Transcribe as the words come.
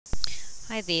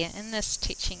Hi there, in this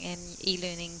teaching and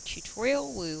e-learning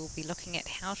tutorial we will be looking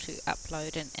at how to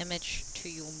upload an image to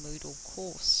your Moodle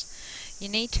course. You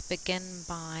need to begin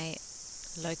by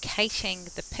locating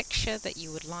the picture that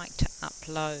you would like to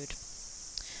upload.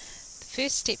 The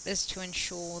first step is to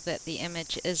ensure that the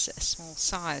image is a small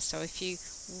size. So if you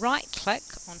right click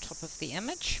on top of the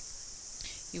image,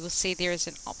 you will see there is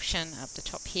an option up the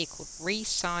top here called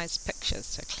Resize Pictures.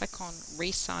 So click on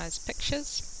Resize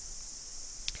Pictures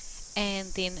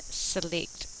and then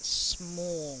select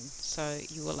small. So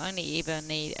you will only ever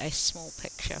need a small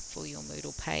picture for your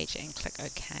Moodle page and click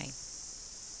OK.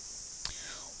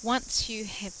 Once you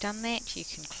have done that, you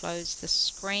can close the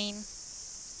screen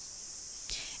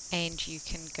and you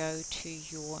can go to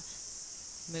your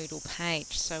Moodle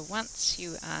page. So once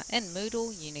you are in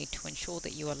Moodle, you need to ensure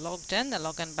that you are logged in. The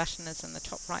login button is in the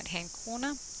top right hand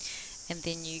corner, and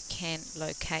then you can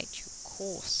locate your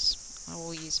course. I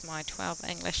will use my 12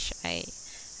 English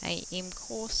AM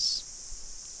course.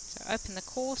 So open the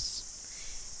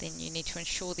course, then you need to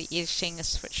ensure the editing is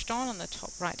switched on in the top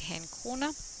right hand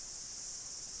corner.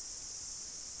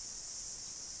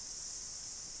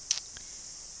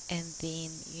 And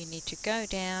then you need to go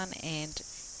down, and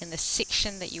in the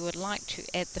section that you would like to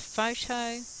add the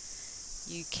photo,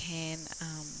 you can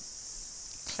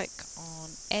click on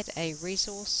Add a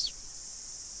Resource,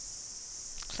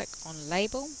 click on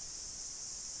Label.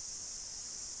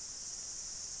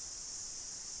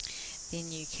 Then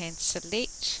you can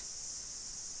select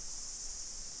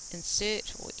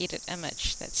Insert or Edit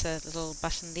Image. That's a little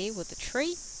button there with the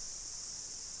tree.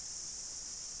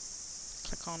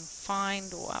 Click on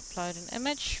Find or Upload an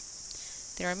Image.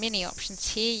 There are many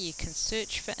options here. You can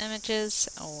search for images,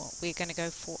 or we're going to go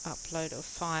for Upload a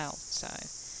File. So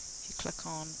if you click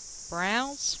on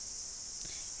Browse,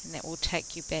 and that will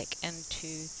take you back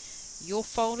into your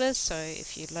folders. So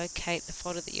if you locate the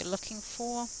folder that you're looking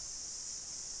for,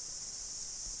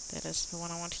 that is the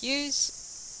one I want to use.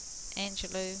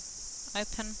 Angelou,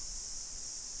 open,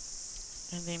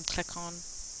 and then click on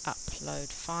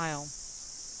Upload File.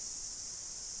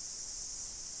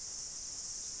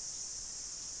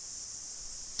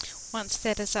 Once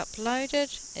that is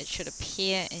uploaded, it should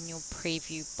appear in your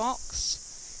preview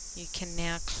box. You can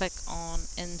now click on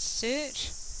Insert.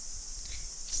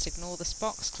 Just ignore this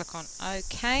box, click on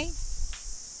OK.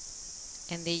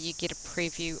 And there you get a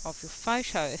preview of your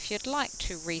photo. If you'd like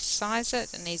to resize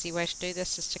it, an easy way to do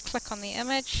this is to click on the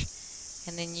image,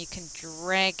 and then you can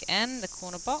drag in the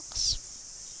corner box.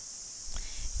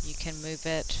 You can move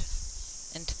it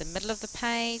into the middle of the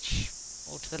page,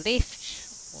 or to the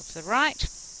left, or to the right.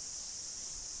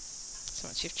 So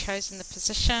once you've chosen the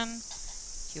position,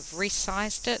 you've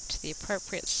resized it to the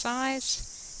appropriate size,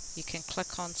 you can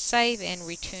click on Save and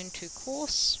Return to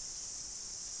Course.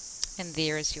 And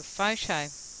there is your photo.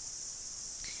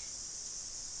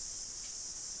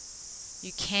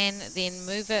 You can then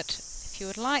move it if you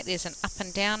would like. There's an up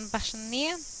and down button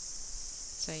there.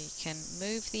 So you can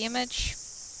move the image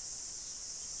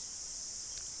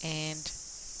and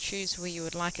choose where you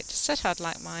would like it to sit. I'd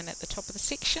like mine at the top of the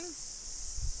section.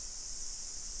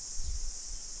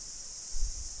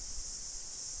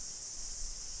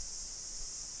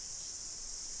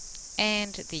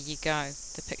 And there you go.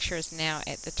 The picture is now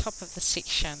at the top of the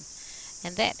section,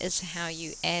 and that is how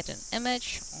you add an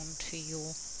image onto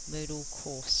your Moodle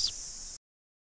course.